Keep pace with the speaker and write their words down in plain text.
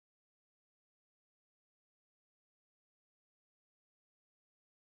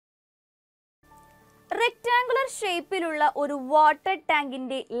Rectangular ഷേപ്പിലുള്ള ഒരു water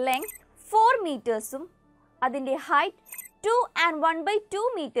ടാങ്കിൻ്റെ ലെങ്ത് 4 മീറ്റേഴ്സും അതിൻ്റെ ഹൈറ്റ് 2 and 1/2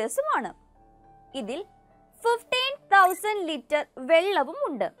 മീറ്റേഴ്സുമാണ്. ഇതിൽ 15,000 ലിറ്റർ വെള്ളവും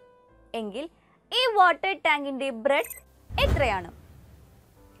ഉണ്ട്. എങ്കിൽ ഈ വാട്ടർ ടാങ്കിൻ്റെ ബ്രെഡ്ത്ത് എത്രയാണ്?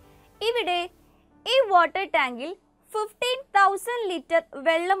 ഇവിടെ ഈ വാട്ടർ ടാങ്കിൽ 15,000 ലിറ്റർ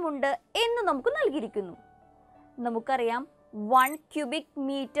വെള്ളമുണ്ട് എന്ന് നമുക്ക് നൽകിയിരിക്കുന്നു. നമുക്കറിയാം 1 ക്യൂബിക്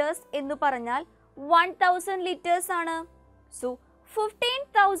മീറ്റേഴ്സ് എന്ന് പറഞ്ഞാൽ 1000 ലിറ്റേഴ്സ് ആണ്. സോ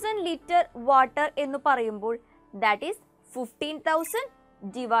 15,000 ലിറ്റർ വാട്ടർ എന്ന് പറയുമ്പോൾ that is 15,000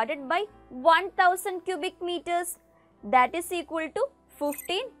 divided by 1000 cubic meters, that is equal to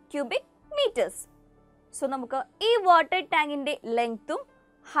 15 cubic meters. So നമുക്ക് ഈ വാട്ടർ ടാങ്കിന്റെ ലെങ്ത്തും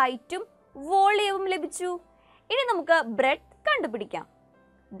ഹൈറ്റും വോളിയവും ലഭിച്ചു. ഇനി നമുക്ക് ബ്രെഡ്ത്ത് കണ്ടുപിടിക്കാം.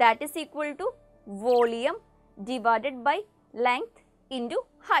 That is equal to volume divided by length into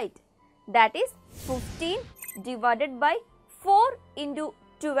height. That is 15 divided by 4 into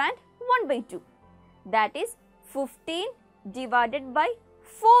 2 and 1/2. That is 15 divided by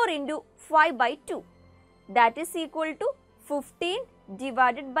 4 into 5/2. That is equal to 15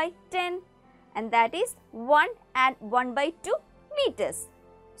 divided by 10, and that is 1 and 1/2 meters.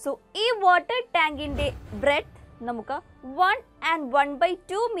 So, ഈ water ടാങ്കിൻ്റെ breadth നമുക്ക് 1 and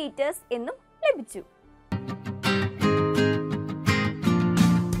 1/2 meters എന്നും ലഭിച്ചു.